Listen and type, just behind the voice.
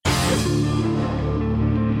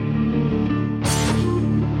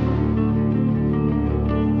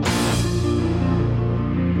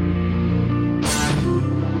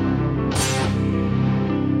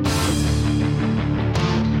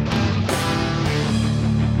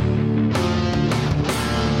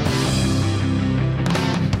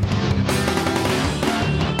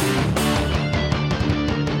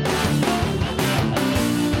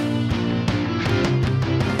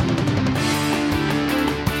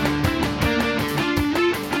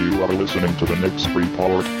You are listening to the Knicks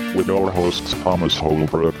Report with your hosts Thomas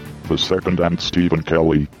Holbrook II and Stephen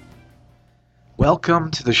Kelly.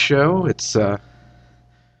 Welcome to the show.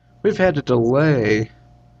 We've had a delay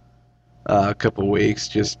a couple weeks,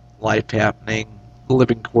 just life happening,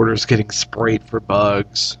 living quarters getting sprayed for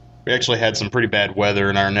bugs. We actually had some pretty bad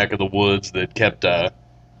weather in our neck of the woods that kept,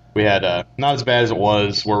 we had, not as bad as it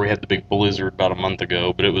was where we had the big blizzard about a month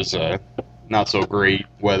ago, but it was not so great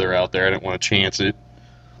weather out there. I didn't want to chance it.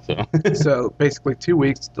 So basically 2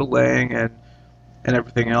 weeks delaying and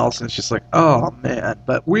everything else, and it's just like, oh man.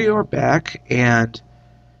 But we are back, and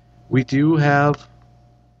we do have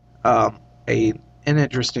an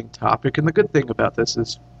interesting topic, and the good thing about this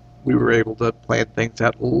is we were able to plan things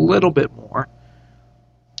out a little bit more.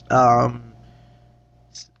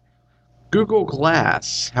 Google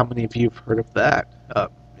Glass, how many of you have heard of that?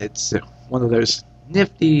 It's one of those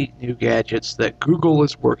nifty new gadgets that Google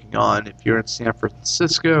is working on. If you're in San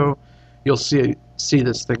Francisco, you'll see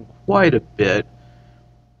this thing quite a bit,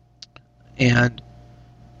 and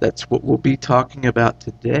that's what we'll be talking about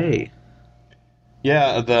today.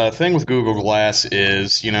 Yeah, the thing with Google Glass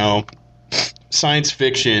is, science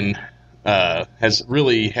fiction has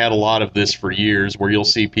really had a lot of this for years, where you'll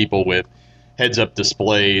see people with heads-up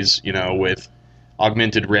displays, with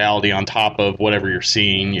augmented reality on top of whatever you're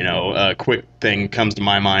seeing. A quick thing comes to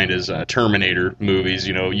my mind is Terminator movies.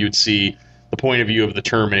 You'd see the point of view of the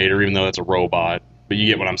Terminator, even though it's a robot, but you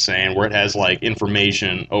get what I'm saying, where it has like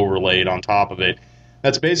information overlaid on top of it.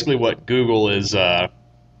 That's basically what Google is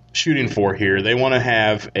shooting for here. They want to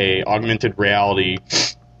have a augmented reality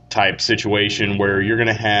type situation where you're going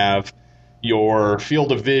to have your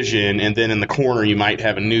field of vision, and then in the corner you might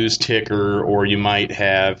have a news ticker, or you might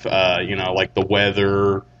have, like the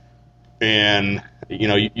weather, and,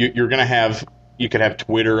 you're going to have, you could have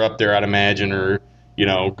Twitter up there, I'd imagine, or,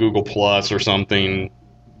 Google Plus or something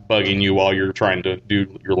bugging you while you're trying to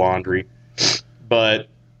do your laundry. But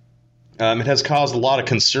it has caused a lot of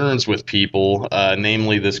concerns with people,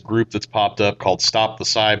 namely this group that's popped up called Stop the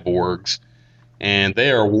Cyborgs. And they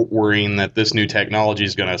are worrying that this new technology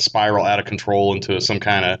is going to spiral out of control into some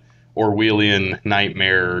kind of Orwellian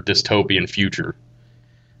nightmare, dystopian future.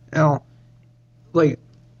 Now,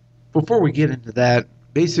 before we get into that,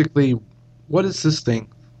 basically, what is this thing?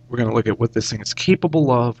 We're going to look at what this thing is capable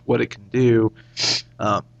of, what it can do,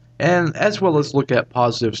 and as well as look at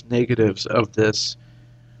positives, negatives of this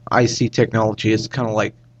IC technology. It's kind of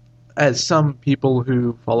like, as some people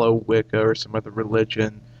who follow Wicca or some other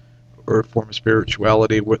religion or a form of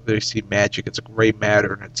spirituality where they see magic, it's a gray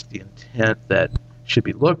matter, and it's the intent that should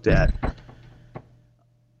be looked at.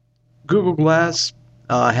 Google Glass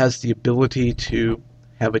has the ability to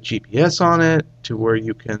have a GPS on it, to where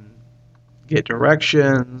you can get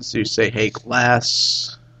directions. You say, hey,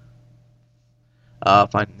 Glass, find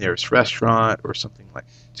the nearest restaurant, or something like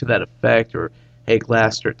to that effect, or hey,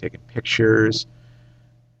 Glass, start taking pictures.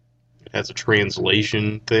 It has a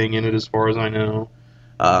translation thing in it, as far as I know.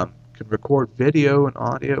 Can record video and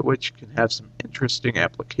audio, which can have some interesting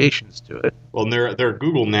applications to it. Well, and their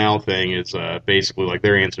Google Now thing is basically like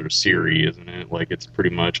their answer to Siri, isn't it? Like, it's pretty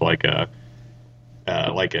much like a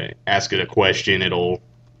ask it a question, it'll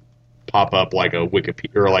pop up like a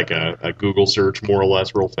Wikipedia or like a Google search, more or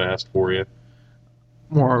less, real fast for you.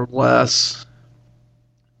 More or less.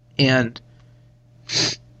 And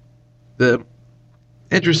the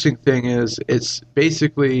interesting thing is, it's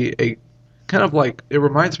basically a kind of like, it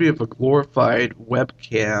reminds me of a glorified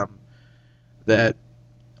webcam that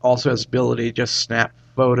also has the ability to just snap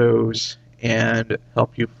photos and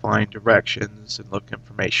help you find directions and look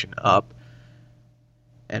information up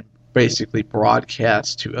and basically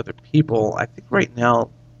broadcast to other people. I think right now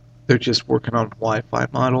they're just working on Wi-Fi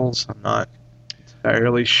models. I'm not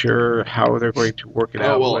entirely sure how they're going to work it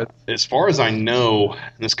out. Well, as far as I know,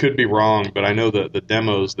 and this could be wrong, but I know that the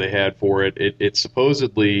demos they had for it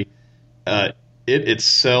supposedly it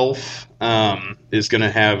itself is going to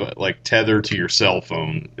have like tether to your cell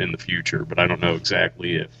phone in the future, but I don't know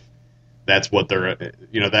exactly if that's what they're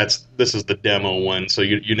this is the demo one, so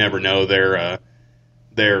you never know.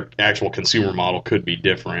 Their actual consumer model could be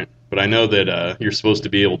different, but I know that you're supposed to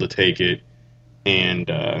be able to take it and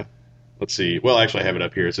let's see. Well, actually, I have it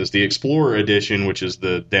up here. It says the Explorer Edition, which is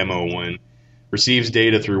the demo one, receives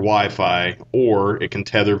data through Wi-Fi, or it can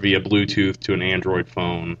tether via Bluetooth to an Android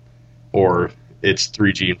phone, or its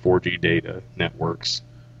 3G and 4G data networks.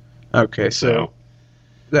 Okay, so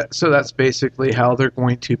that's basically how they're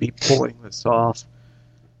going to be pulling this off.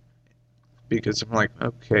 Because I'm like,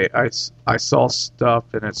 okay, I saw stuff,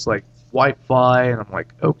 and it's like Wi-Fi, and I'm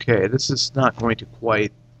like, okay, this is not going to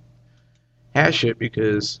quite hash it,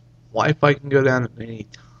 because Wi-Fi can go down at any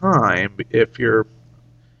time if you're,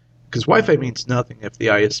 because Wi-Fi means nothing if the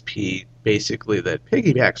ISP basically that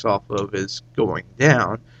piggybacks off of is going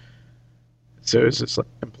down. So it's just,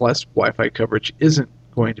 and plus Wi-Fi coverage isn't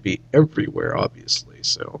going to be everywhere, obviously.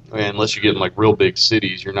 So unless you get in like real big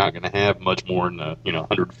cities, you're not going to have much more than a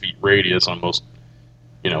 100 feet radius on most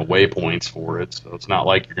waypoints for it. So it's not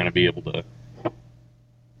like you're going to be able to.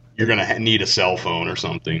 You're going to need a cell phone or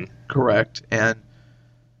something. Correct, and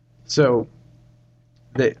so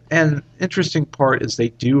the interesting part is they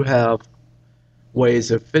do have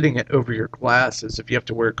ways of fitting it over your glasses if you have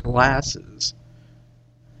to wear glasses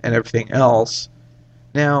and everything else.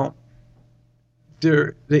 Now,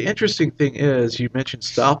 the interesting thing is, you mentioned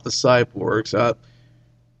Stop the Cyborgs.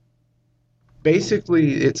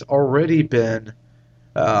 Basically, it's already been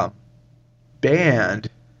banned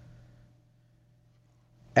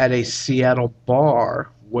at a Seattle bar,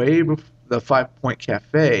 way before the 5 Point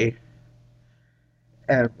Cafe.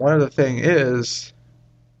 And one of the things is,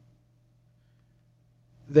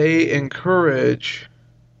 they encourage,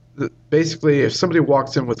 basically, if somebody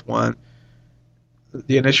walks in with one,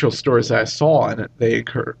 the initial stories that I saw in it,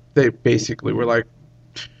 they basically were like,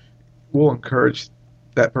 we'll encourage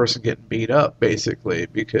that person getting beat up, basically,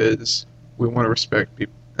 because we want to respect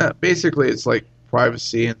people. Basically, it's like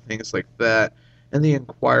privacy and things like that. And the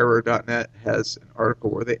Inquirer.net has an article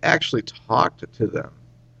where they actually talked to them.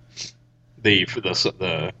 The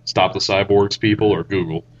Stop the Cyborgs people or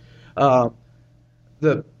Google?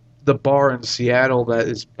 The bar in Seattle that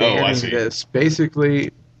is banning this.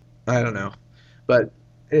 Basically, I don't know. But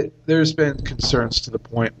there's been concerns to the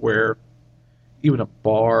point where even a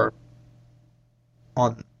bar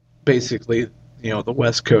on basically, the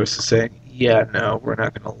West Coast is saying, yeah, no, we're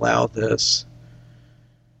not going to allow this.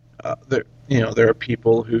 There are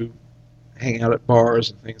people who hang out at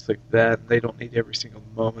bars and things like that, and they don't need every single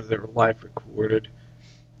moment of their life recorded.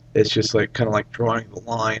 It's just kind of like drawing the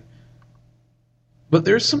line. But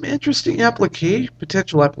there's some interesting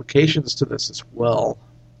potential applications to this as well.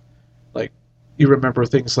 Like, you remember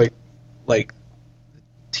things like the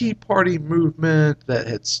Tea Party movement that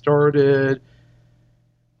had started,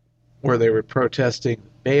 where they were protesting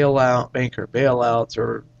banker bailouts,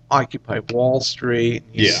 or Occupy Wall Street,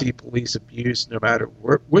 and you see police abuse no matter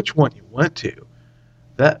which one you went to.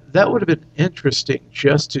 That would have been interesting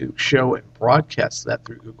just to show and broadcast that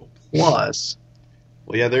through Google Plus.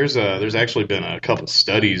 Well, yeah, there's actually been a couple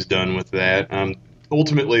studies done with that.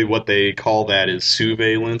 Ultimately, what they call that is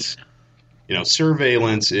surveillance.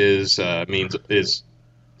 Surveillance is I don't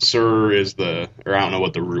know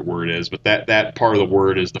what the root word is, but that part of the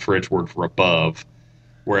word is the French word for above.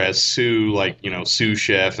 Whereas sous, sous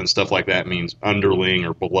chef and stuff like that, means underling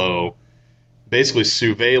or below. Basically,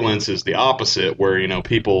 surveillance is the opposite, where,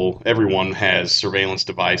 everyone has surveillance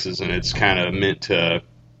devices, and it's kind of meant to,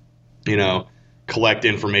 collect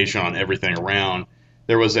information on everything around.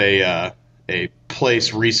 There was a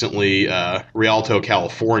place recently, Rialto,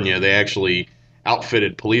 California. They actually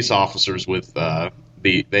outfitted police officers with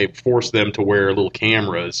they forced them to wear little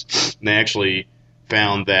cameras, and they actually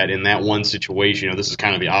found that in that one situation, this is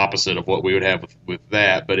kind of the opposite of what we would have with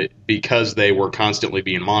that, but because they were constantly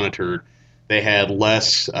being monitored, they had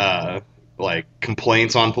less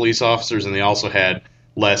complaints on police officers, and they also had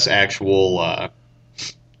less actual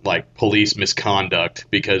police misconduct,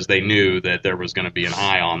 because they knew that there was going to be an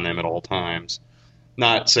eye on them at all times.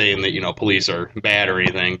 Not saying that police are bad or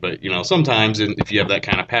anything, but sometimes if you have that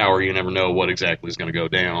kind of power, you never know what exactly is going to go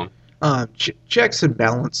down. Checks and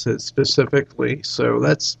balances specifically, so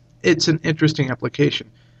it's an interesting application.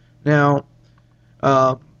 Now,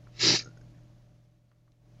 Paul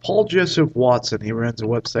Joseph Watson, he runs a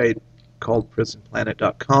website called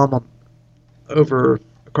prisonplanet.com over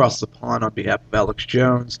across the pond on behalf of Alex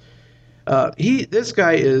Jones. This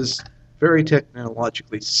guy is very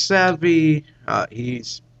technologically savvy.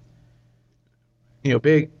 He's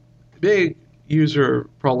big user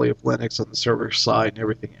probably of Linux on the server side and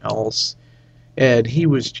everything else, and he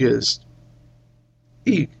was just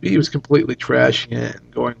he was completely trashing it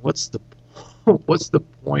and going, what's the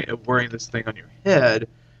point of wearing this thing on your head?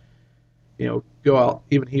 Go out.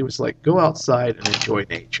 Even he was like, go outside and enjoy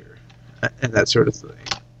nature and that sort of thing.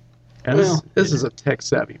 And this is a tech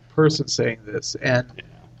savvy person saying this, and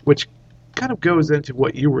which kind of goes into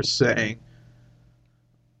what you were saying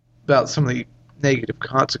about some of the negative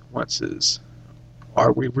consequences.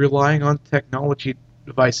 Are we relying on technology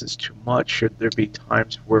devices too much? Should there be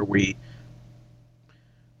times where we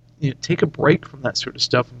take a break from that sort of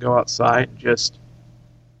stuff and go outside and just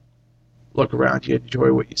look around you,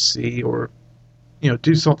 enjoy what you see, or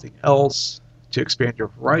do something else to expand your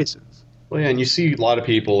horizons? Well, yeah, and you see a lot of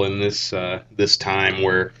people in this time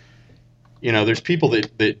where, there's people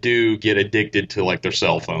that do get addicted to like their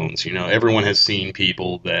cell phones. Everyone has seen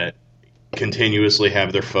people that continuously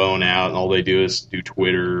have their phone out and all they do is do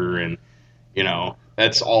Twitter, and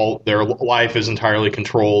that's all. Their life is entirely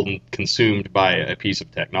controlled and consumed by a piece of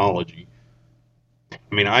technology.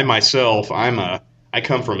 I mean, I myself, I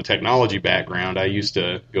come from a technology background. I used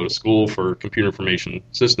to go to school for computer information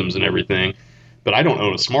systems and everything, but I don't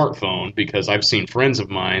own a smartphone because I've seen friends of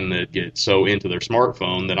mine that get so into their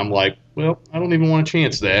smartphone that I'm like, well, I don't even want to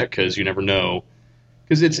chance that because you never know.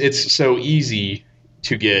 Because it's so easy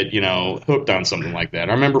to get, hooked on something like that.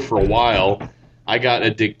 I remember for a while, I got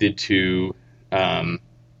addicted to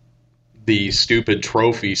the stupid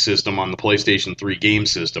trophy system on the PlayStation 3 game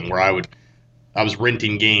system where I was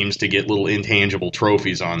renting games to get little intangible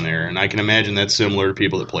trophies on there. And I can imagine that's similar to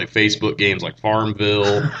people that play Facebook games like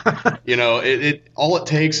Farmville. All it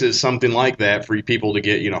takes is something like that for people to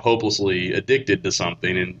get, hopelessly addicted to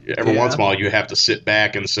something. And every once in a while you have to sit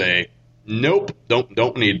back and say, nope,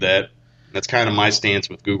 don't need that. That's kind of my stance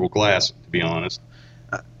with Google Glass, to be honest.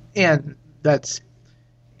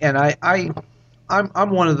 I'm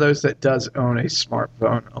one of those that does own a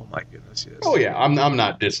smartphone. Oh my goodness, yes. Oh yeah, I'm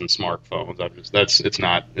not dissing smartphones. It's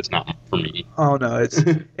not for me. Oh no, it's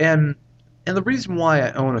and the reason why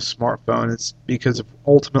I own a smartphone is because of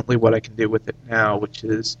ultimately what I can do with it now, which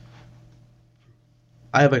is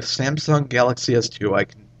I have a Samsung Galaxy S2. I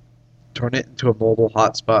can turn it into a mobile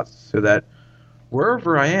hotspot so that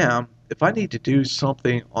wherever I am, if I need to do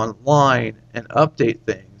something online and update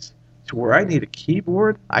things to where I need a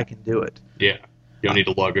keyboard, I can do it. Yeah. You don't need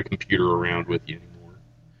to lug a computer around with you anymore.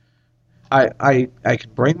 I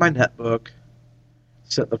can bring my netbook,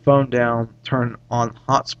 set the phone down, turn on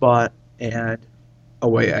hotspot, and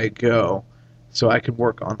away I go. So I can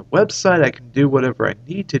work on the website, I can do whatever I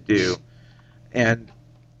need to do. And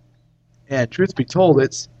truth be told,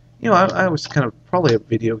 it's, I was kind of probably a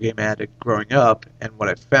video game addict growing up, and what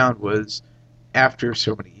I found was after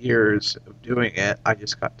so many years of doing it, I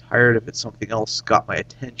just got tired of it. Something else got my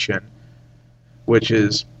attention, which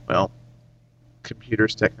is, well,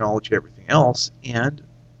 computers, technology, everything else. And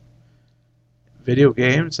video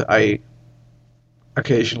games, I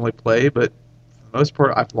occasionally play, but for the most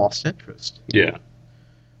part, I've lost interest. Yeah.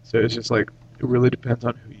 So it's just like, it really depends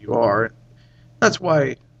on who you are. That's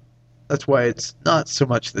why it's not so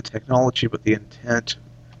much the technology, but the intent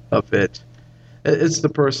of it. It's the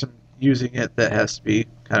person using it that has to be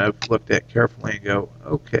kind of looked at carefully and go,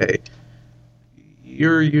 okay,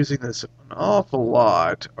 you're using this an awful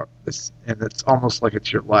lot, and it's almost like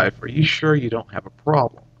it's your life. Are you sure you don't have a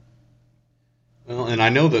problem? Well, and I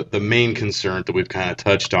know that the main concern that we've kind of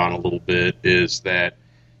touched on a little bit is that,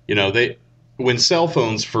 when cell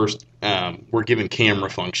phones first were given camera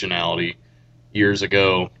functionality years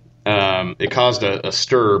ago, it caused a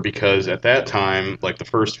stir because at that time, like the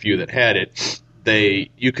first few that had it,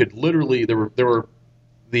 you could literally, there were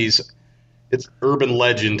these, it's urban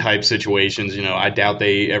legend type situations. I doubt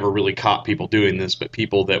they ever really caught people doing this, but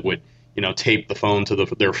people that would, tape the phone to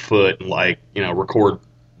their foot and record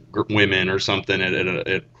women or something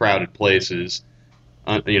at crowded places,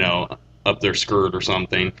 up their skirt or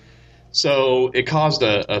something. So it caused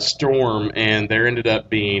a storm, and there ended up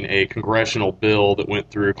being a congressional bill that went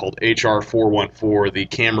through called H.R. 414, the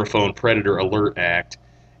Camera Phone Predator Alert Act.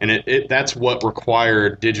 And that's what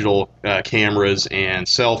required digital cameras and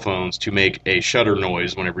cell phones to make a shutter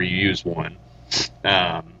noise whenever you use one.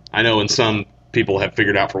 I know some people have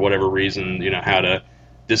figured out for whatever reason, how to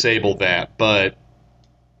disable that. But,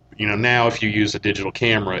 now if you use a digital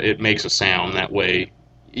camera, it makes a sound. That way,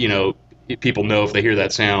 people know if they hear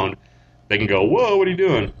that sound, they can go, whoa, what are you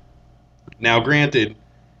doing? Now, granted,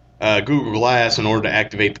 Google Glass, in order to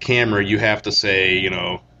activate the camera, you have to say,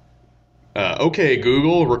 okay,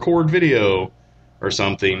 Google, record video or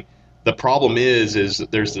something. The problem is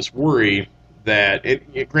that there's this worry that,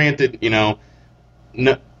 granted,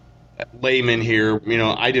 layman here,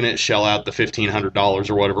 I didn't shell out the $1,500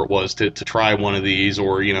 or whatever it was to try one of these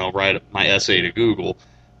or, write my essay to Google.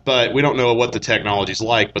 But we don't know what the technology's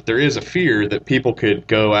like, but there is a fear that people could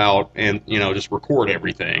go out and, just record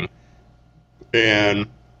everything. And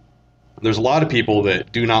there's a lot of people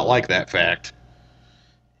that do not like that fact.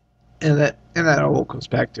 And that all goes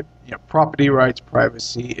back to property rights,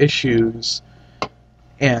 privacy issues,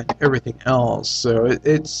 and everything else. So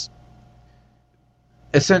it's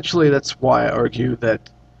essentially, that's why I argue that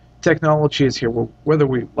technology is here, whether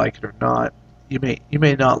we like it or not. You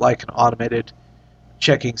may not like an automated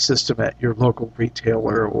checking system at your local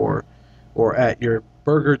retailer or at your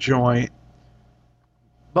burger joint,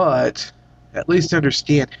 but at least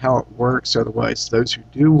understand how it works. Otherwise, those who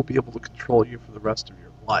do will be able to control you for the rest of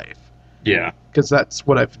your life. Yeah. Because that's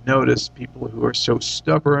what I've noticed. People who are so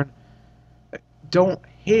stubborn don't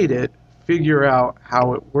hate it, figure out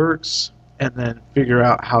how it works, and then figure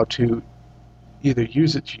out how to either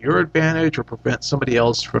use it to your advantage or prevent somebody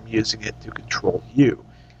else from using it to control you.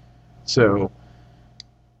 So,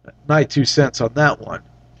 my 2 cents on that one.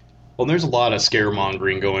 Well, there's a lot of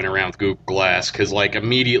scaremongering going around with Google Glass because, like,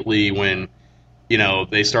 immediately when,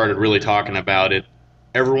 they started really talking about it,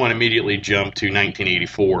 everyone immediately jumped to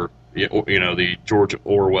 1984, the George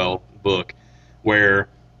Orwell book, where,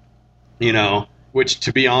 which,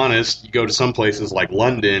 to be honest, you go to some places like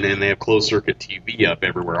London and they have closed-circuit TV up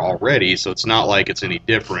everywhere already, so it's not like it's any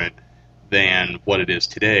different than what it is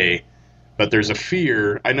today. But there's a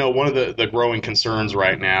fear. I know one of the growing concerns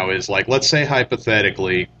right now is, like, let's say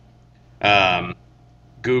hypothetically,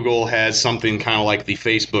 Google has something kind of like the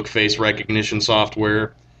Facebook face recognition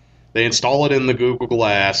software. They install it in the Google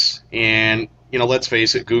Glass, and, let's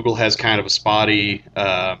face it, Google has kind of a spotty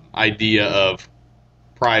idea of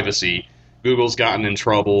privacy. Google's gotten in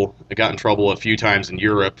trouble a few times in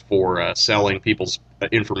Europe for selling people's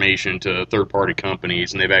information to third-party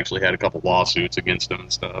companies, and they've actually had a couple lawsuits against them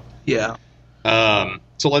and stuff. Yeah.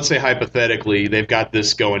 So let's say hypothetically they've got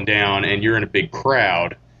this going down, and you're in a big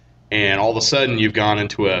crowd, and all of a sudden you've gone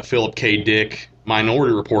into a Philip K. Dick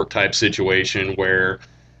Minority Report type situation where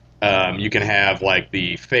you can have like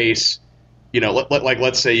the face.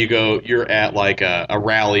 Let's say you're at like a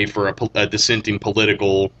rally for a dissenting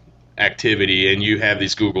political activity, and you have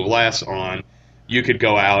these Google Glass on. You could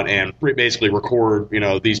go out and basically record,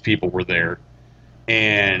 these people were there.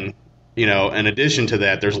 And, in addition to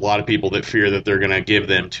that, there's a lot of people that fear that they're going to give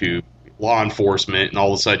them to law enforcement, and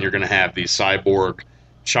all of a sudden you're going to have these cyborg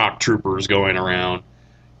shock troopers going around.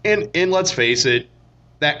 And let's face it,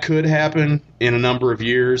 that could happen in a number of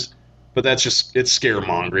years, but it's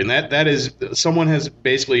scaremongering. That is, someone has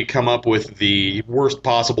basically come up with the worst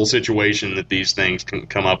possible situation that these things can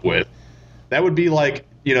come up with. That would be like,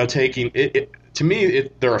 taking it. To me,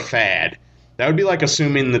 they're a fad. That would be like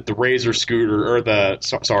assuming that the Razor scooter or the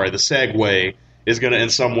Segway is going to in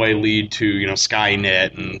some way lead to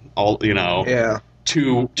Skynet and all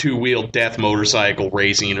two-wheel death motorcycle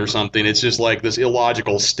racing or something. It's just like this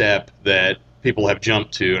illogical step that people have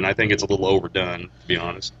jumped to, and I think it's a little overdone, to be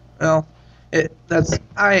honest. Well,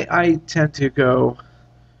 I tend to go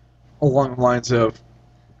along the lines of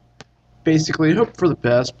basically hope for the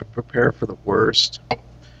best but prepare for the worst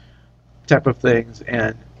type of things,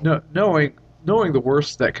 and knowing the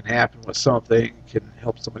worst that can happen with something can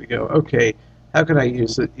help somebody go, okay, how can I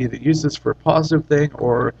use it? Either use this for a positive thing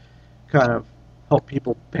or kind of help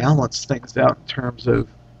people balance things out in terms of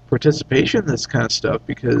participation in this kind of stuff,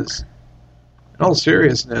 because in all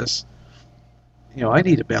seriousness, I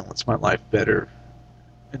need to balance my life better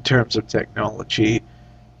in terms of technology,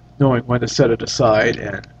 knowing when to set it aside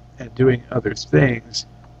and doing other things,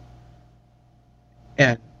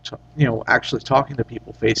 and actually talking to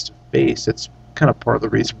people face to face. It's kind of part of the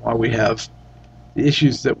reason why we have the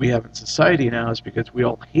issues that we have in society now, is because we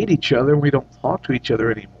all hate each other and we don't talk to each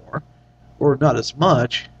other anymore, or not as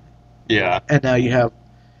much. Yeah. And now you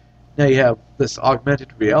have this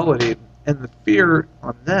augmented reality, and the fear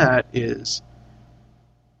on that is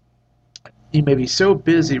you may be so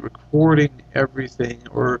busy recording everything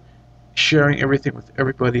or sharing everything with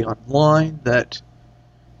everybody online that,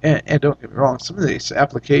 and don't get me wrong, some of these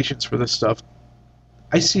applications for this stuff,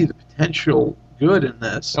 I see the potential good in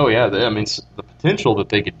this. Oh yeah, the potential that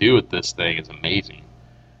they could do with this thing is amazing.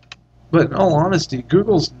 But in all honesty,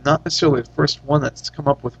 Google's not necessarily the first one that's come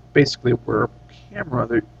up with basically a wearable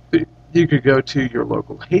camera. You could go to your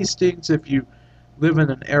local Hastings if you live in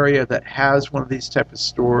an area that has one of these type of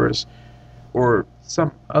stores, or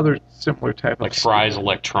some other similar type like of Fry's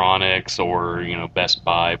Electronics or Best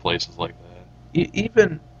Buy, places like that.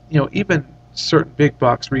 Even certain big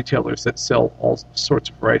box retailers that sell all sorts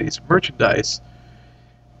of varieties of merchandise,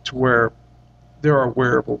 to where there are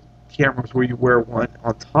wearable cameras where you wear one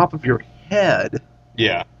on top of your head.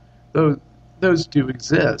 Yeah. Those do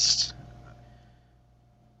exist.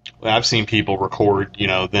 I've seen people record,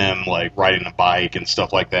 them like riding a bike and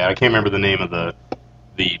stuff like that. I can't remember the name of the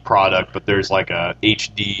product, but there's like a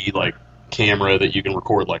HD like camera that you can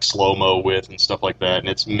record like slow-mo with and stuff like that, and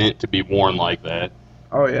it's meant to be worn like that.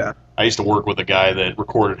 Oh yeah. I used to work with a guy that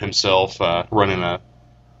recorded himself running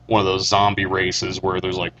one of those zombie races where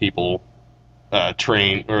there's like people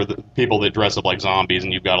train, or the people that dress up like zombies,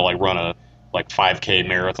 and you've got to like run a like 5K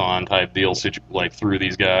marathon type deal, like through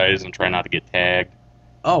these guys and try not to get tagged.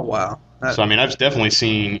 Oh wow. So I've definitely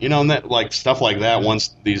seen and that like stuff like that.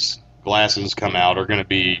 Once these glasses come out are going to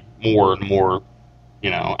be more and more,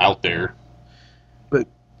 out there. But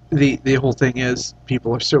the whole thing is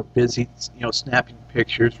people are so busy, snapping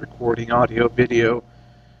pictures, recording audio, video,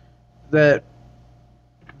 that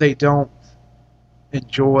they don't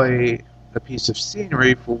enjoy a piece of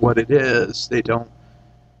scenery for what it is. They don't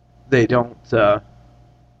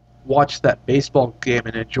watch that baseball game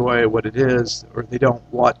and enjoy what it is, or they don't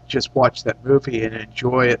just watch that movie and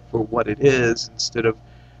enjoy it for what it is, instead of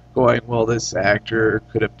going, well, this actor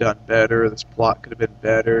could have done better, this plot could have been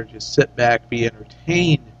better. Just sit back, be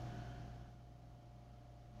entertained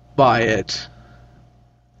by it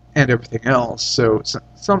and everything else. So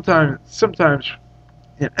sometimes,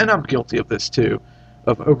 and I'm guilty of this too,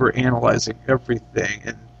 of overanalyzing everything,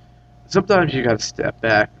 and sometimes you got to step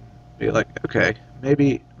back and be like, okay,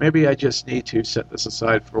 maybe I just need to set this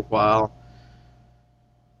aside for a while,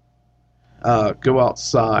 go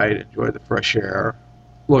outside, enjoy the fresh air,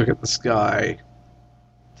 look at the sky,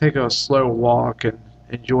 take a slow walk, and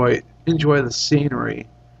enjoy the scenery.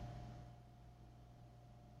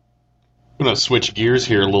 I'm going to switch gears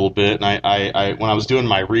here a little bit, and I when I was doing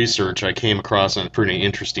my research, I came across a pretty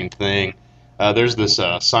interesting thing. There's this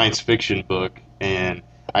science fiction book, and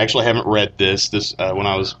I actually haven't read this. When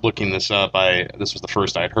I was looking this up, this was the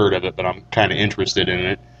first I'd heard of it, but I'm kind of interested in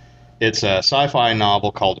it. It's a sci-fi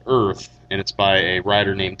novel called Earth, and it's by a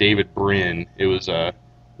writer named David Brin. It was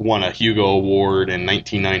won a Hugo Award in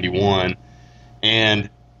 1991, and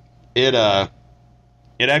it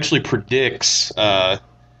actually predicts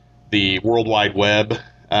the World Wide Web,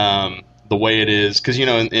 the way it is, because in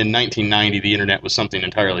 1990 the internet was something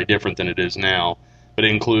entirely different than it is now. But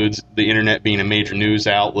it includes the internet being a major news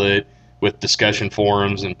outlet with discussion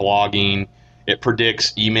forums and blogging. It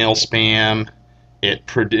predicts email spam. It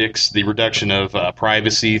predicts the reduction of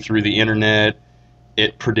privacy through the internet.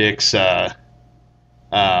 It predicts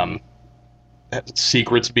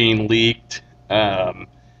secrets being leaked. It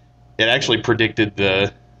actually predicted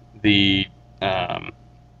the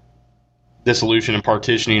dissolution and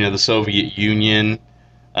partitioning of the Soviet Union,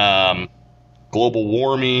 global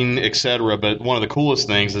warming, etc. But one of the coolest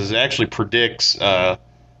things is it actually predicts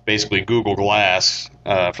basically Google Glass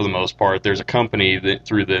for the most part. There's a company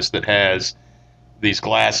that has these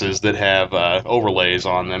glasses that have overlays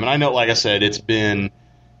on them. And I know, like I said, it's been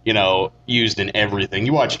used in everything.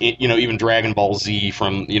 You watch, even Dragon Ball Z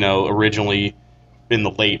from, originally in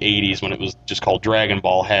the late 80s when it was just called Dragon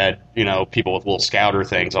Ball, had, people with little scouter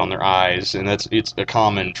things on their eyes. And it's a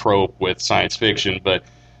common trope with science fiction. But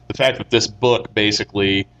the fact that this book,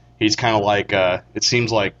 basically, he's kind of like, it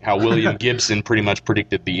seems like how William Gibson pretty much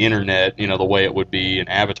predicted the internet, the way it would be in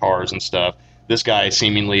avatars and stuff. This guy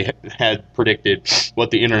seemingly had predicted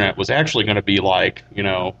what the internet was actually going to be like,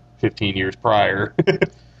 15 years prior.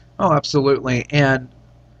 Oh, absolutely. And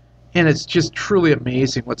it's just truly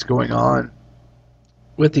amazing what's going on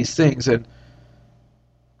with these things. And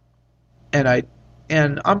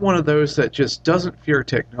I'm one of those that just doesn't fear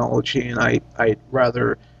technology, and I'd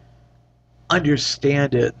rather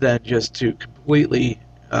understand it than just to completely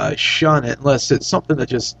shun it, unless it's something that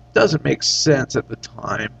just doesn't make sense at the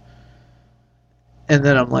time. And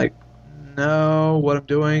then I'm like, no, what I'm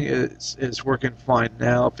doing is working fine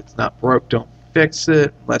now. If it's not broke, don't fix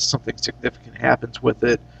it, unless something significant happens with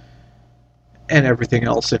it, and everything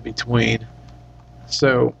else in between.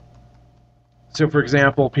 So for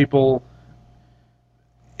example, people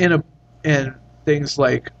in things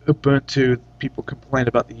like Ubuntu, people complain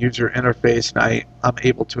about the user interface, and I'm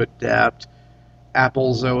able to adapt.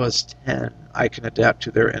 Apple's OS X, I can adapt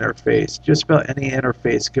to their interface. Just about any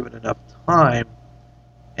interface, given enough time,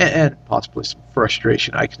 and possibly some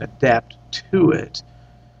frustration, I can adapt to it.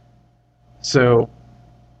 So,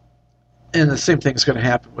 and the same thing's going to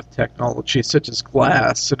happen with technology, such as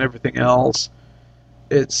glass and everything else.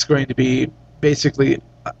 It's going to be basically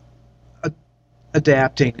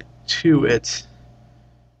adapting to it.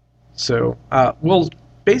 So we'll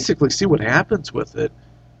basically see what happens with it.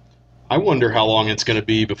 I wonder how long it's going to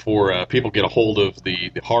be before people get a hold of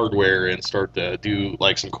the hardware and start to do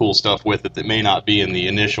like some cool stuff with it that may not be in the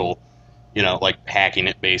initial, like hacking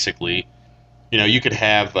it basically. You could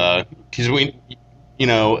have, because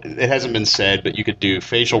it hasn't been said, but you could do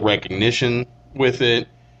facial recognition with it.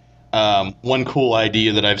 One cool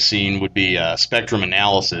idea that I've seen would be spectrum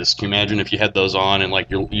analysis. Can you imagine if you had those on and like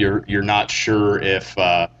you're not sure if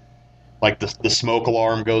like the smoke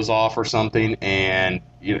alarm goes off or something, and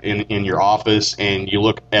in your office, and you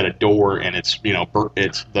look at a door and it's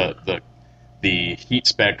it's the heat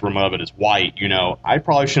spectrum of it is white. I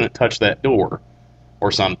probably shouldn't touch that door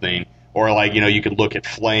or something. Or like you could look at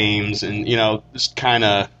flames and just kind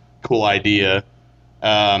of cool idea.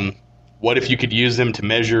 what if you could use them to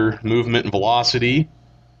measure movement and velocity?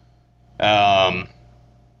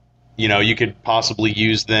 You could possibly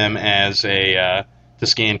use them as to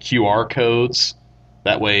scan QR codes.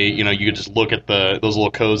 That way, you could just look at those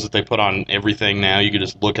little codes that they put on everything now. You could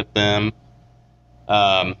just look at them.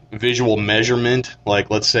 Visual measurement, like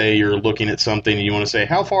let's say you're looking at something and you want to say,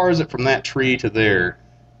 how far is it from that tree to there?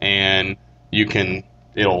 And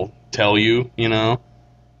it'll tell you,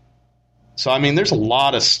 So, I mean, there's a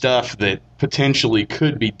lot of stuff that potentially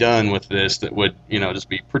could be done with this that would, just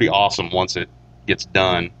be pretty awesome once it gets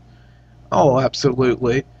done. Oh,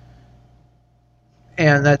 absolutely.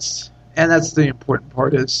 And that's the important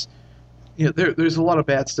part is, there's a lot of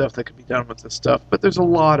bad stuff that can be done with this stuff, but there's a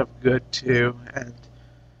lot of good too. And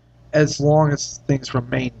as long as things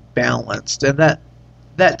remain balanced, and that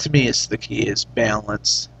to me is the key, is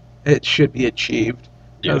balance. It should be achieved.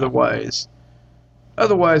 Yeah. Otherwise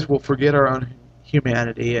we'll forget our own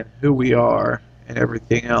humanity and who we are and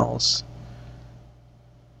everything else.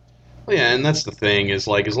 Yeah, and that's the thing is,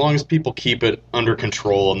 like, as long as people keep it under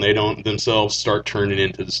control and they don't themselves start turning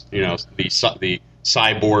into, the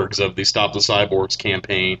cyborgs of the Stop the Cyborgs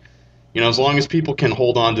campaign, as long as people can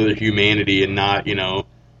hold on to their humanity and not,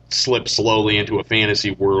 slip slowly into a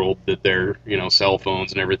fantasy world that their, cell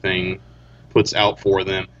phones and everything puts out for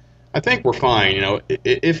them, I think we're fine.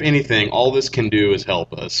 If anything, all this can do is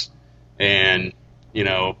help us. And,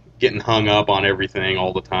 getting hung up on everything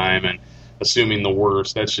all the time and assuming the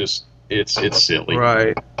worst, that's just, it's silly.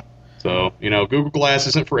 Right. So, Google Glass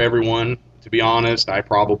isn't for everyone. To be honest, I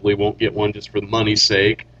probably won't get one just for the money's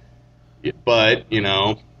sake. But, you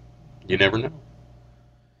never know.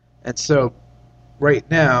 And so, right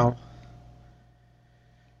now,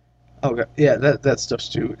 okay, yeah, that stuff's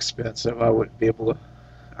too expensive. I wouldn't be able to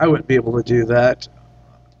do that.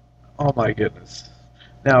 Oh my goodness.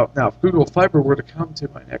 Now, if Google Fiber were to come to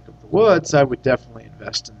my neck of the woods, I would definitely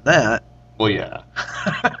invest in that. Well, yeah.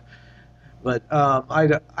 But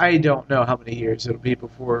I don't know how many years it'll be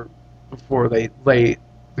before they lay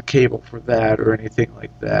the cable for that or anything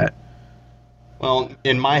like that. Well,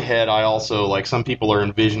 in my head, I also, like, some people are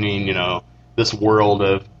envisioning, this world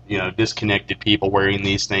of, disconnected people wearing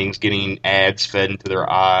these things, getting ads fed into their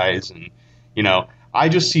eyes, and, I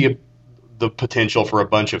just see the potential for a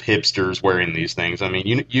bunch of hipsters wearing these things. I mean,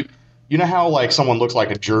 you know how, like, someone looks like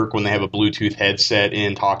a jerk when they have a Bluetooth headset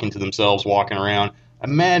in, talking to themselves, walking around?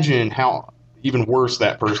 Imagine how even worse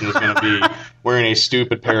that person is going to be wearing a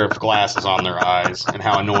stupid pair of glasses on their eyes, and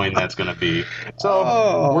how annoying that's going to be.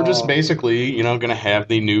 So we're just basically, going to have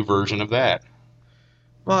the new version of that.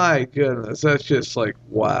 My goodness, that's just like,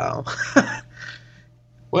 wow.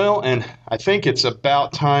 Well, and I think it's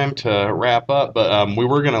about time to wrap up, but we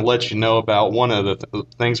were going to let you know about one of the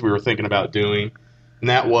things we were thinking about doing, and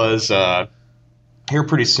that was here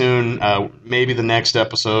pretty soon, maybe the next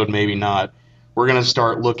episode, maybe not. We're going to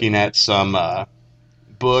start looking at some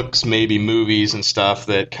books, maybe movies and stuff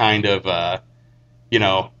that kind of,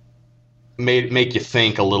 make you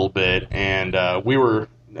think a little bit. And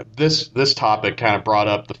this topic kind of brought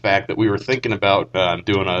up the fact that we were thinking about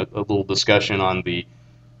doing a little discussion on the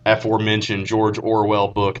aforementioned George Orwell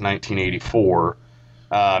book, 1984.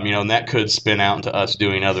 And that could spin out into us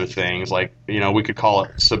doing other things, like, we could call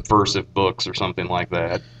it subversive books or something like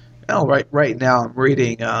that. Well, right now I'm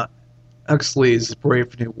reading Huxley's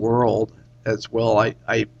Brave New World as well. And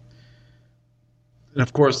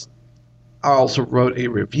of course, I also wrote a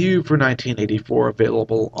review for 1984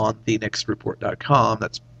 available on thenextreport.com.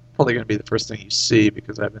 That's probably going to be the first thing you see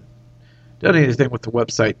because I haven't done anything with the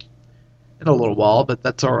website in a little while, but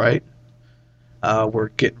that's all right. We're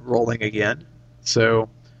getting rolling again. So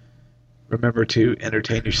remember to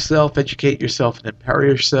entertain yourself, educate yourself, and empower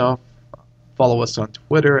yourself. Follow us on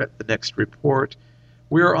Twitter at The Next Report.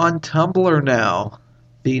 We're on Tumblr now,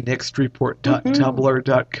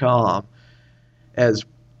 thenextreport.tumblr.com, as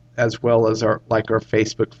well as our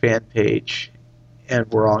Facebook fan page,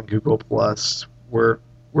 and we're on Google Plus. We're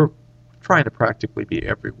trying to practically be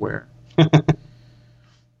everywhere.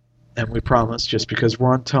 And we promise, just because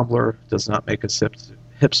we're on Tumblr does not make us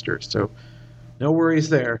hipsters. So no worries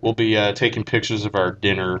there. We'll be taking pictures of our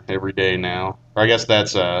dinner every day now. Or I guess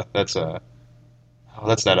that's that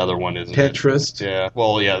other one, isn't it? Pinterest. Yeah.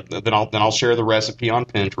 Well, yeah. Then I'll share the recipe on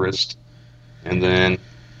Pinterest, and then.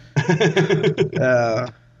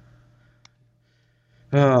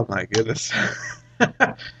 Oh my goodness.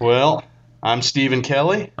 Well, I'm Stephen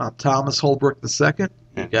Kelly. I'm Thomas Holbrook II.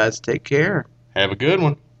 You guys take care. Have a good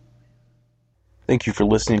one. Thank you for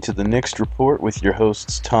listening to The Next Report with your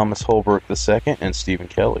hosts Thomas Holbrook II and Stephen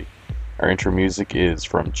Kelly. Our intro music is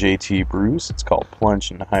from JT Bruce. It's called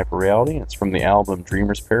Plunge into Hyperreality. It's from the album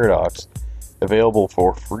Dreamer's Paradox, available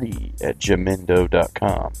for free at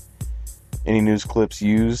Jamendo.com. Any news clips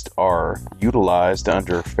used are utilized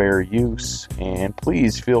under fair use, and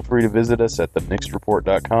please feel free to visit us at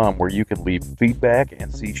thenixtreport.com where you can leave feedback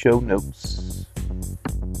and see show notes.